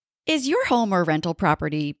Is your home or rental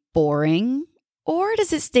property boring? Or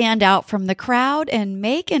does it stand out from the crowd and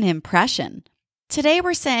make an impression? Today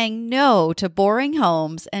we're saying no to boring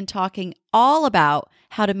homes and talking all about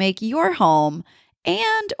how to make your home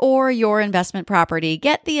and or your investment property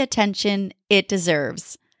get the attention it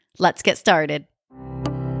deserves. Let's get started.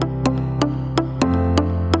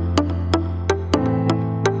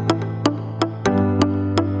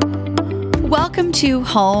 Welcome to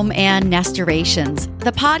Home and Nestorations,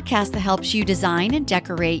 the podcast that helps you design and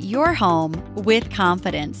decorate your home with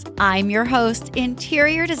confidence. I'm your host,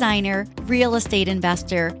 interior designer, real estate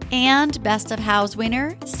investor, and Best of House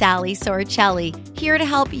winner, Sally Sorcelli, here to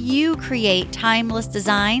help you create timeless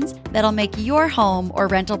designs that'll make your home or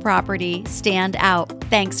rental property stand out.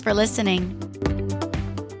 Thanks for listening.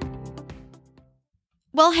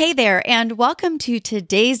 Well, hey there, and welcome to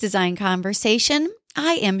today's design conversation.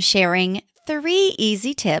 I am sharing 3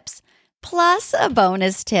 easy tips plus a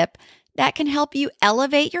bonus tip that can help you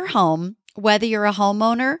elevate your home, whether you're a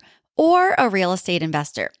homeowner or a real estate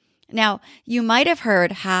investor. Now, you might have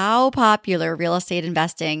heard how popular real estate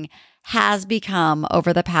investing has become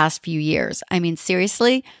over the past few years. I mean,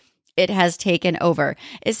 seriously, it has taken over.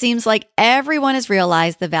 It seems like everyone has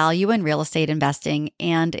realized the value in real estate investing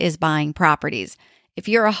and is buying properties. If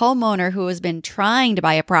you're a homeowner who has been trying to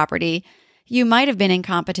buy a property, you might have been in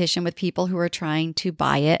competition with people who are trying to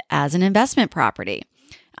buy it as an investment property.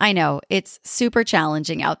 I know it's super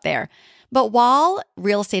challenging out there. But while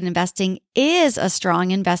real estate investing is a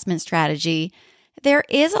strong investment strategy, there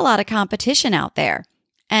is a lot of competition out there.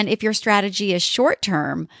 And if your strategy is short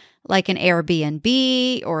term, like an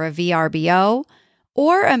Airbnb or a VRBO,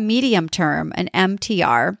 or a medium term, an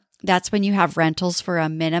MTR, that's when you have rentals for a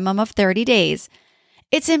minimum of 30 days,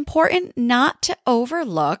 it's important not to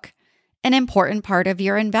overlook an important part of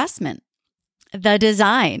your investment, the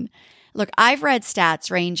design. Look, I've read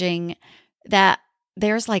stats ranging that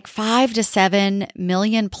there's like 5 to 7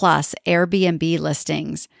 million plus Airbnb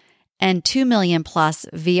listings and 2 million plus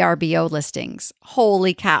VRBO listings.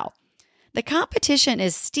 Holy cow. The competition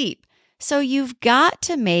is steep, so you've got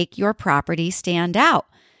to make your property stand out.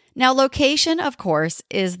 Now, location, of course,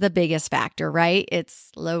 is the biggest factor, right?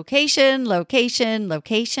 It's location, location,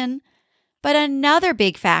 location. But another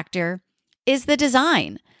big factor is the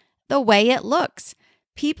design, the way it looks.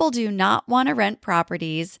 People do not want to rent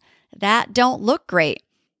properties that don't look great,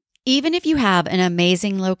 even if you have an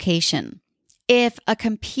amazing location. If a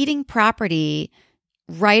competing property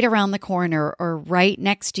right around the corner or right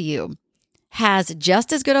next to you has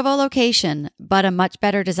just as good of a location, but a much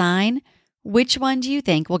better design, which one do you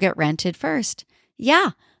think will get rented first?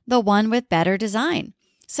 Yeah, the one with better design.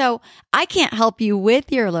 So I can't help you with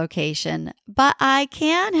your location, but I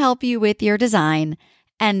can help you with your design,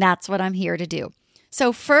 and that's what I'm here to do.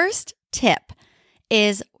 So first tip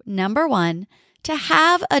is number 1, to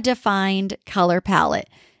have a defined color palette.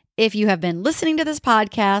 If you have been listening to this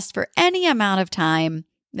podcast for any amount of time,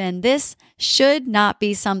 then this should not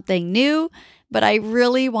be something new, but I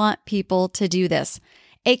really want people to do this.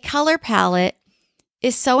 A color palette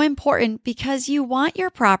is so important because you want your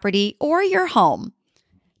property or your home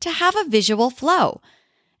to have a visual flow.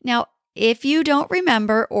 Now, if you don't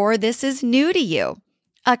remember or this is new to you,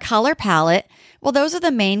 a color palette, well, those are the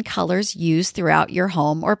main colors used throughout your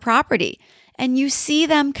home or property, and you see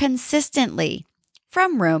them consistently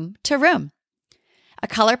from room to room. A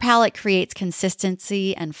color palette creates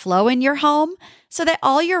consistency and flow in your home so that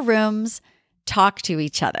all your rooms talk to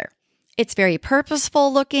each other. It's very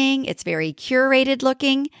purposeful looking, it's very curated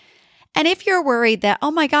looking. And if you're worried that,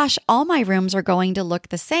 oh my gosh, all my rooms are going to look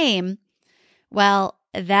the same, well,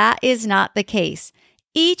 that is not the case.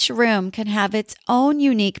 Each room can have its own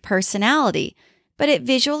unique personality, but it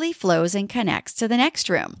visually flows and connects to the next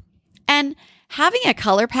room. And having a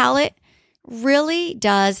color palette really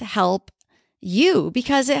does help you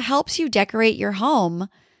because it helps you decorate your home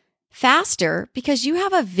faster because you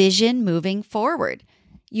have a vision moving forward.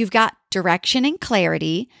 You've got direction and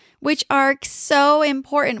clarity, which are so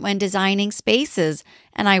important when designing spaces.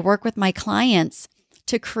 And I work with my clients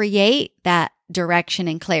to create that direction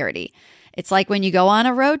and clarity. It's like when you go on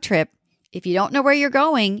a road trip, if you don't know where you're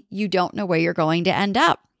going, you don't know where you're going to end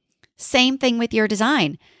up. Same thing with your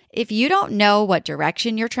design. If you don't know what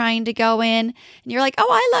direction you're trying to go in, and you're like, oh,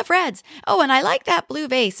 I love reds. Oh, and I like that blue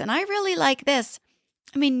vase, and I really like this.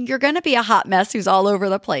 I mean, you're going to be a hot mess who's all over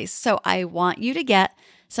the place. So I want you to get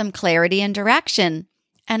some clarity and direction,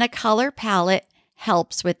 and a color palette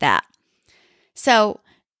helps with that. So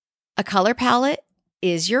a color palette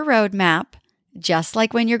is your roadmap, just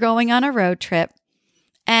like when you're going on a road trip.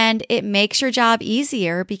 And it makes your job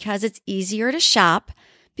easier because it's easier to shop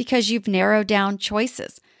because you've narrowed down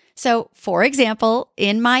choices. So, for example,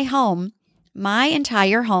 in my home, my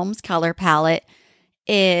entire home's color palette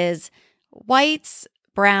is whites,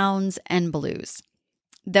 browns, and blues.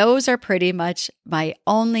 Those are pretty much my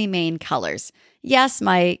only main colors. Yes,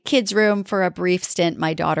 my kids' room for a brief stint,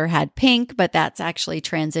 my daughter had pink, but that's actually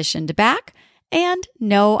transitioned back. And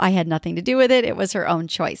no, I had nothing to do with it. It was her own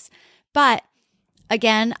choice. But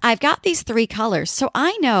again, I've got these 3 colors. So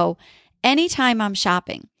I know anytime I'm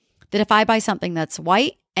shopping that if I buy something that's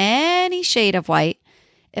white, any shade of white,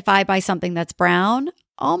 if I buy something that's brown,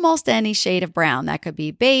 almost any shade of brown. That could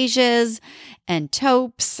be beiges and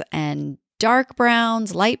taupes and dark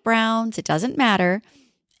browns, light browns, it doesn't matter.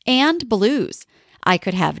 And blues. I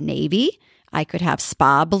could have navy. I could have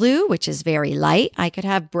spa blue, which is very light. I could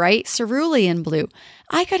have bright cerulean blue.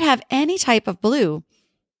 I could have any type of blue.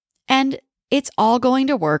 And it's all going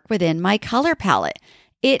to work within my color palette.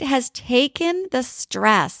 It has taken the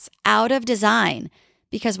stress out of design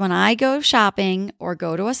because when I go shopping or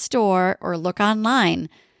go to a store or look online,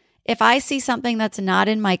 if I see something that's not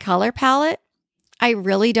in my color palette, I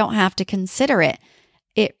really don't have to consider it.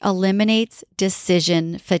 It eliminates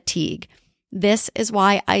decision fatigue. This is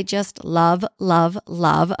why I just love, love,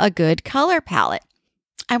 love a good color palette.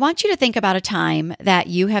 I want you to think about a time that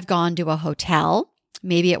you have gone to a hotel.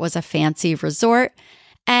 Maybe it was a fancy resort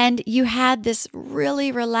and you had this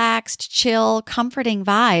really relaxed, chill, comforting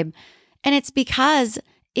vibe. And it's because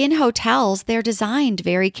in hotels, they're designed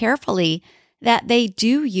very carefully that they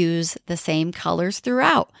do use the same colors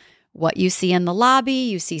throughout. What you see in the lobby,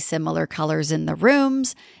 you see similar colors in the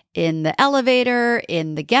rooms, in the elevator,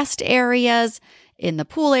 in the guest areas, in the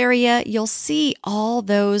pool area. You'll see all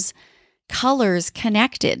those colors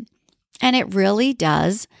connected. And it really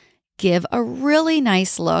does give a really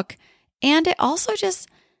nice look. And it also just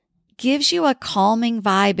gives you a calming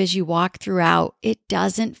vibe as you walk throughout. It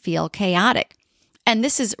doesn't feel chaotic. And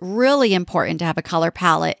this is really important to have a color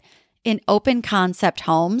palette in open concept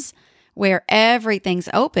homes where everything's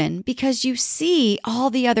open because you see all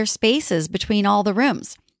the other spaces between all the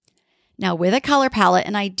rooms. Now with a color palette,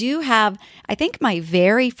 and I think my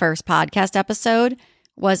very first podcast episode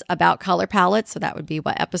was about color palettes. So that would be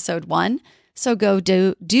episode 1. So go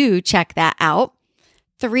do check that out.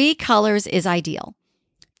 3 colors is ideal.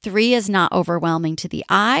 3 is not overwhelming to the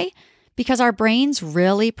eye because our brains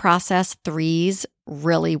really process 3s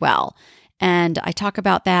really well. And I talk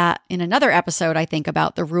about that in another episode, I think,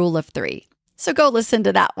 about the rule of 3. So go listen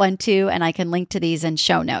to that one too, and I can link to these in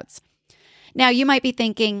show notes. Now you might be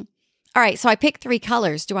thinking, all right, so I picked 3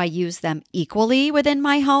 colors. Do I use them equally within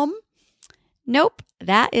my home? Nope,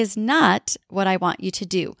 that is not what I want you to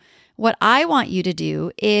do. What I want you to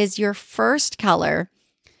do is your first color,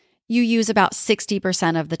 you use about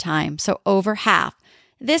 60% of the time, so over half.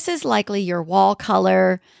 This is likely your wall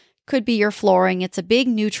color, could be your flooring. It's a big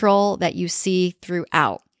neutral that you see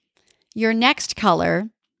throughout. Your next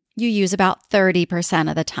color, you use about 30%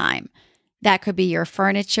 of the time. That could be your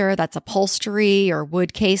furniture, that's upholstery or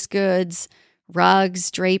wood case goods, rugs,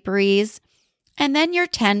 draperies. And then your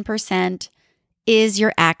 10% is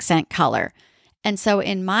your accent color. And so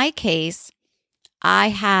in my case, I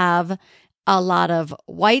have a lot of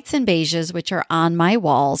whites and beiges, which are on my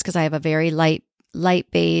walls because I have a very light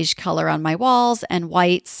beige color on my walls and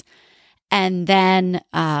whites. And then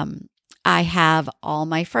I have all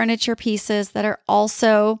my furniture pieces that are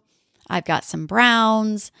also, I've got some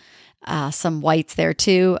browns, some whites there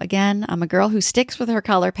too. Again, I'm a girl who sticks with her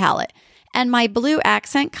color palette. And my blue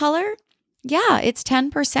accent color, yeah, it's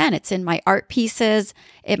 10%. It's in my art pieces.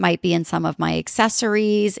 It might be in some of my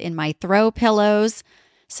accessories, in my throw pillows.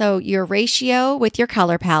 So your ratio with your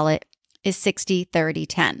color palette is 60, 30,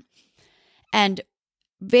 10. And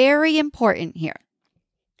very important here,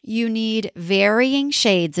 you need varying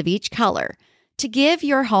shades of each color to give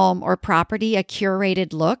your home or property a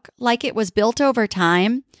curated look, like it was built over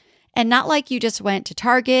time and not like you just went to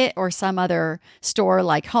Target or some other store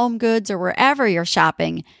like Home Goods or wherever you're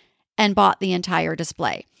shopping and bought the entire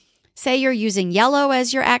display. Say you're using yellow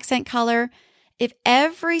as your accent color. If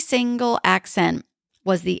every single accent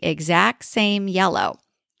was the exact same yellow,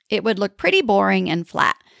 it would look pretty boring and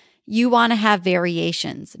flat. You want to have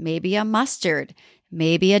variations, maybe a mustard,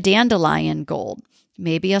 maybe a dandelion gold,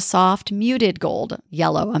 maybe a soft muted gold,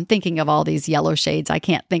 yellow. I'm thinking of all these yellow shades. I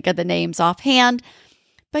can't think of the names offhand,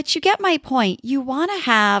 but you get my point. You want to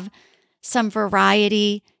have some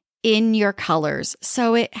variety in your colors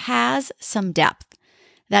so it has some depth.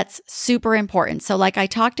 That's super important. So like I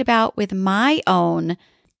talked about with my own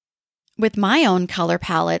color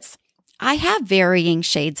palettes, I have varying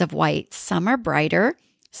shades of white. Some are brighter,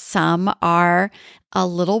 some are a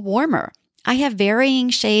little warmer. I have varying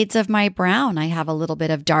shades of my brown. I have a little bit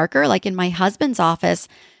of darker, like in my husband's office,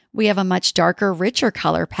 we have a much darker, richer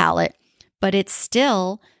color palette, but it's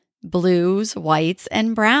still blues, whites,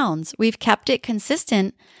 and browns. We've kept it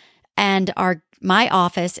consistent, and my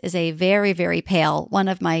office is a very, very pale. One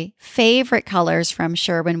of my favorite colors from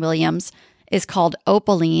Sherwin-Williams is called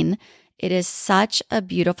Opaline. It is such a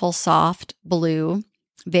beautiful, soft blue,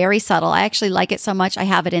 very subtle. I actually like it so much, I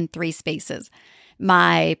have it in 3 spaces.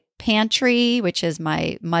 My pantry, which is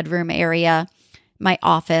my mudroom area, my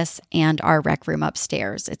office, and our rec room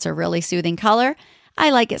upstairs. It's a really soothing color.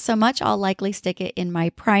 I like it so much, I'll likely stick it in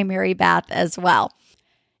my primary bath as well.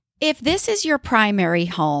 If this is your primary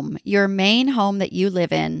home, your main home that you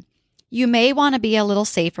live in, you may want to be a little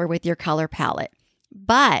safer with your color palette.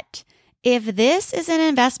 But if this is an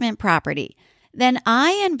investment property, then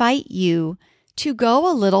I invite you to go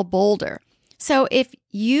a little bolder. So if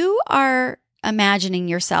you are imagining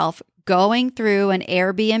yourself going through an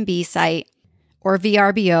Airbnb site or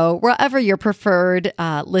VRBO, wherever your preferred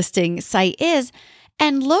listing site is,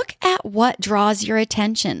 and look at what draws your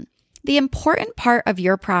attention. The important part of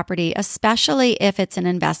your property, especially if it's an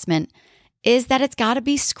investment, is that it's got to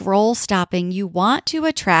be scroll stopping. You want to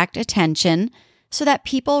attract attention so that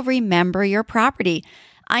people remember your property.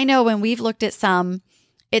 I know when we've looked at some,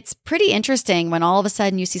 it's pretty interesting when all of a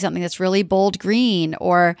sudden you see something that's really bold green,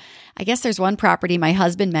 or I guess there's one property my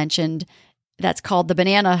husband mentioned that's called the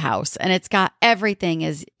Banana House, and it's got everything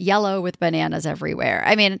is yellow with bananas everywhere.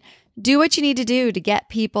 I mean, do what you need to do to get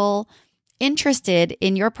people interested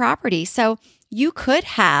in your property. So you could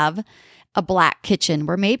have a black kitchen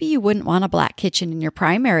where maybe you wouldn't want a black kitchen in your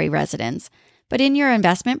primary residence, but in your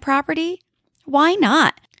investment property, why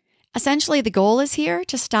not? Essentially, the goal is here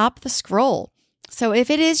to stop the scroll. So if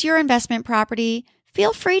it is your investment property,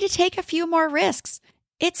 feel free to take a few more risks.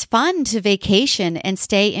 It's fun to vacation and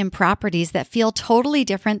stay in properties that feel totally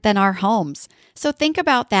different than our homes. So think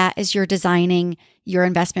about that as you're designing your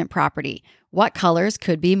investment property. What colors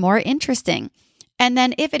could be more interesting? And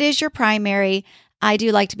then if it is your primary, I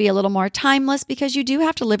do like to be a little more timeless because you do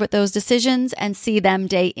have to live with those decisions and see them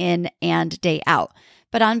day in and day out.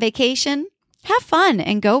 But on vacation, have fun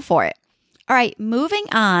and go for it. All right, moving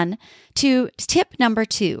on to tip number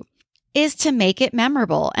 2 is to make it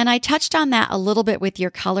memorable. And I touched on that a little bit with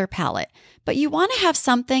your color palette, but you want to have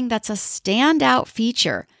something that's a standout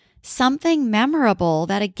feature, something memorable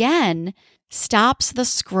that again stops the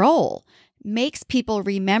scroll, makes people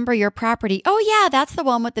remember your property. Oh yeah, that's the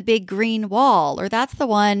one with the big green wall, or that's the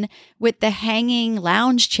one with the hanging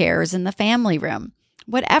lounge chairs in the family room,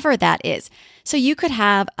 whatever that is. So you could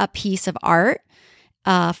have a piece of art,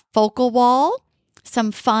 a focal wall,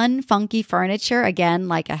 some fun, funky furniture, again,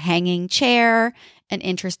 like a hanging chair, an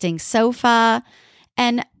interesting sofa.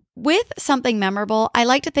 And with something memorable, I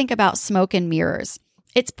like to think about smoke and mirrors.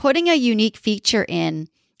 It's putting a unique feature in.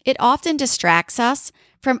 It often distracts us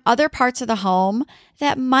from other parts of the home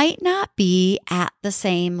that might not be at the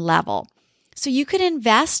same level. So you could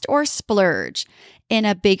invest or splurge in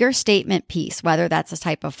a bigger statement piece, whether that's a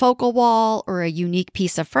type of focal wall or a unique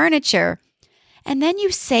piece of furniture, and then you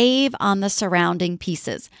save on the surrounding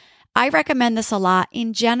pieces. I recommend this a lot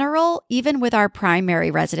in general, even with our primary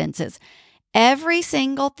residences. Every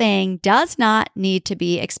single thing does not need to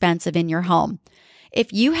be expensive in your home.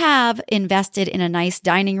 If you have invested in a nice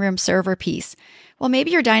dining room server piece, well, maybe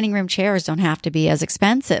your dining room chairs don't have to be as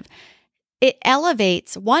expensive. It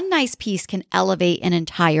elevates, one nice piece can elevate an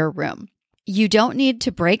entire room. You don't need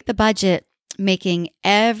to break the budget making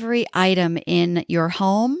every item in your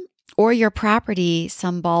home or your property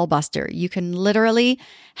some ball buster. You can literally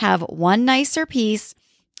have one nicer piece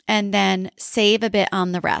and then save a bit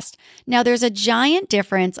on the rest. Now, there's a giant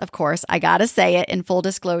difference, of course, I gotta say it in full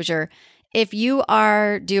disclosure. If you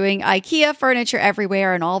are doing IKEA furniture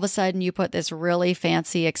everywhere and all of a sudden you put this really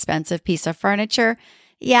fancy, expensive piece of furniture,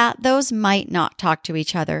 yeah, those might not talk to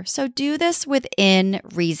each other. So do this within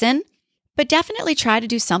reason, but definitely try to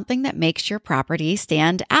do something that makes your property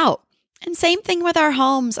stand out. And same thing with our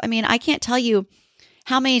homes. I mean, I can't tell you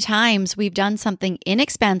how many times we've done something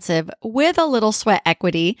inexpensive with a little sweat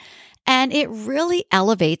equity, and it really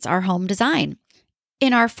elevates our home design.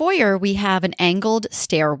 In our foyer, we have an angled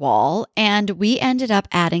stair wall, and we ended up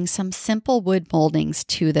adding some simple wood moldings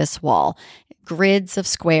to this wall, grids of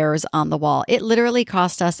squares on the wall. It literally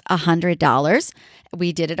cost us $100.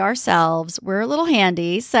 We did it ourselves. We're a little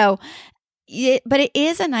handy. But it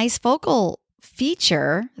is a nice focal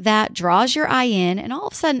feature that draws your eye in and all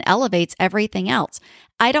of a sudden elevates everything else.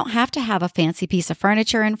 I don't have to have a fancy piece of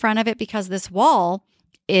furniture in front of it because this wall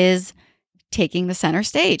is taking the center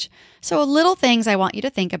stage. So little things I want you to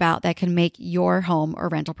think about that can make your home or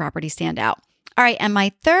rental property stand out. All right, and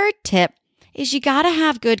my third tip is you got to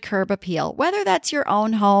have good curb appeal, whether that's your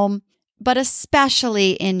own home, but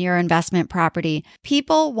especially in your investment property.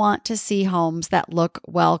 People want to see homes that look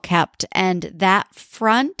well kept, and that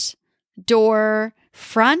front door,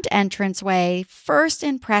 front entranceway, first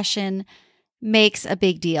impression makes a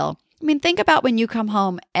big deal. I mean, think about when you come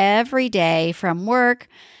home every day from work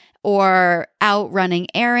or out running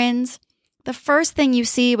errands. The first thing you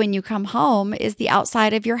see when you come home is the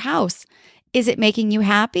outside of your house. Is it making you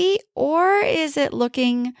happy, or is it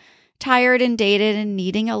looking tired and dated and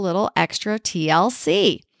needing a little extra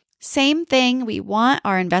TLC? Same thing, we want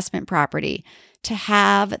our investment property to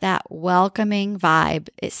have that welcoming vibe.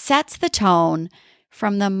 It sets the tone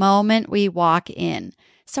from the moment we walk in.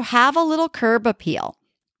 So have a little curb appeal.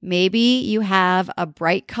 Maybe you have a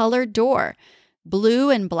bright colored door. Blue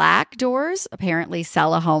and black doors apparently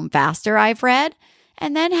sell a home faster, I've read.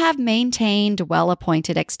 And then have maintained,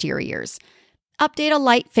 well-appointed exteriors. Update a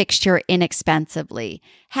light fixture inexpensively.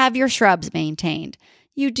 Have your shrubs maintained.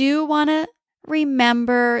 You do want to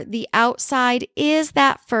remember the outside is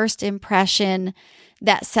that first impression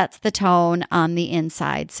that sets the tone on the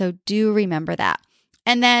inside. So do remember that.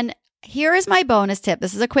 And then here is my bonus tip.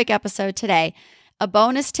 This is a quick episode today. A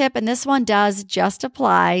bonus tip, and this one does just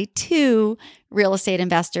apply to real estate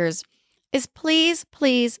investors, is please,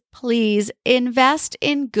 please, please invest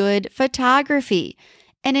in good photography.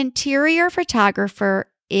 An interior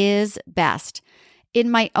photographer is best.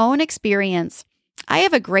 In my own experience, I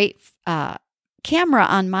have a great camera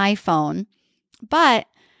on my phone, but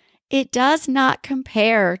it does not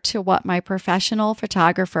compare to what my professional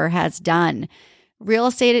photographer has done. Real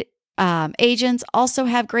estate agents also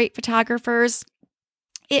have great photographers.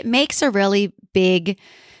 It makes a really big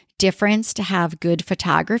difference to have good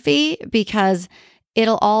photography because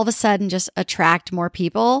it'll all of a sudden just attract more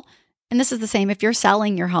people. And this is the same if you're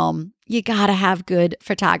selling your home, you got to have good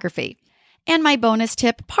photography. And my bonus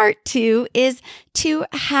tip, part 2, is to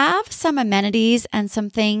have some amenities and some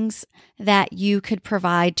things that you could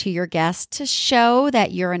provide to your guests to show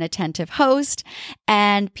that you're an attentive host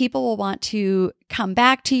and people will want to come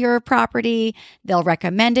back to your property. They'll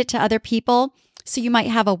recommend it to other people. So you might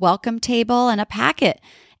have a welcome table and a packet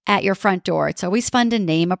at your front door. It's always fun to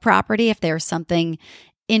name a property if there's something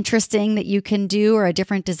interesting that you can do or a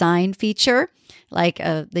different design feature, like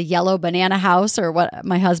the yellow banana house or what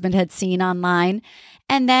my husband had seen online.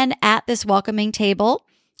 And then at this welcoming table,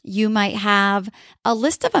 you might have a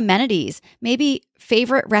list of amenities, maybe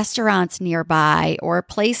favorite restaurants nearby or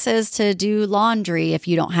places to do laundry if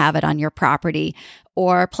you don't have it on your property,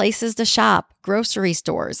 or places to shop, grocery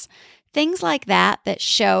stores, things like that that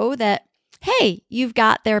show that, hey, you've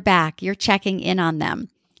got their back, you're checking in on them.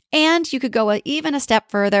 And you could go even a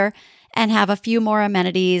step further and have a few more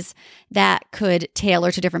amenities that could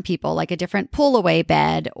tailor to different people, like a different pull-away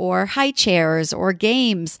bed or high chairs or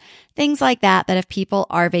games, things like that, that if people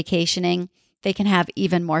are vacationing, they can have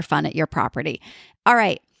even more fun at your property. All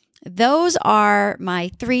right, those are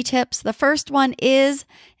my 3 tips. The first one is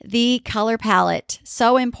the color palette.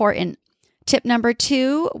 So important. Tip number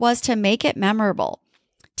 2 was to make it memorable.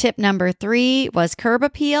 Tip number 3 was curb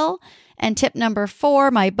appeal. And tip number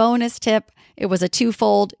 4, my bonus tip, it was a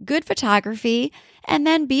twofold: good photography, and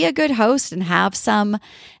then be a good host and have some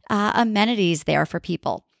amenities there for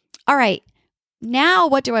people. All right, now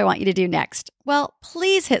what do I want you to do next? Well,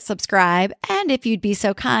 please hit subscribe. And if you'd be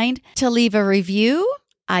so kind to leave a review,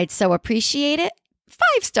 I'd so appreciate it.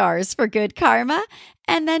 5 stars for good karma.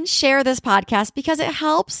 And then share this podcast because it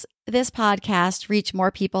helps this podcast reach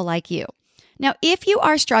more people like you. Now, if you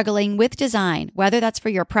are struggling with design, whether that's for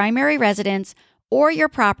your primary residence or your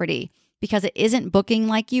property, because it isn't booking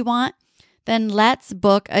like you want, then let's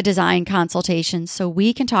book a design consultation so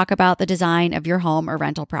we can talk about the design of your home or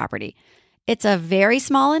rental property. It's a very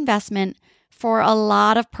small investment for a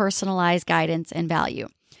lot of personalized guidance and value.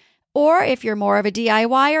 Or if you're more of a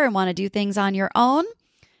DIYer and want to do things on your own,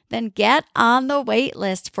 then get on the wait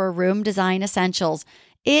list for Room Design Essentials.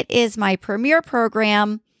 It is my premier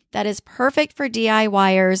program that is perfect for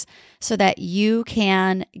DIYers so that you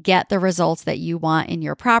can get the results that you want in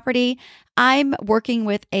your property. I'm working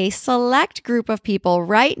with a select group of people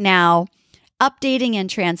right now, updating and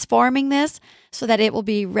transforming this so that it will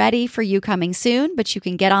be ready for you coming soon, but you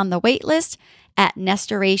can get on the wait list at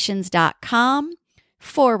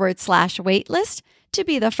nestorations.com/waitlist to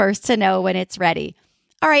be the first to know when it's ready.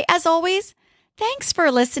 All right, as always, thanks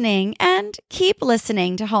for listening and keep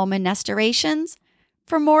listening to Home and Nestorations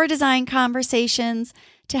for more design conversations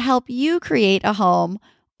to help you create a home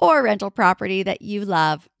or rental property that you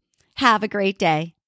love. Have a great day.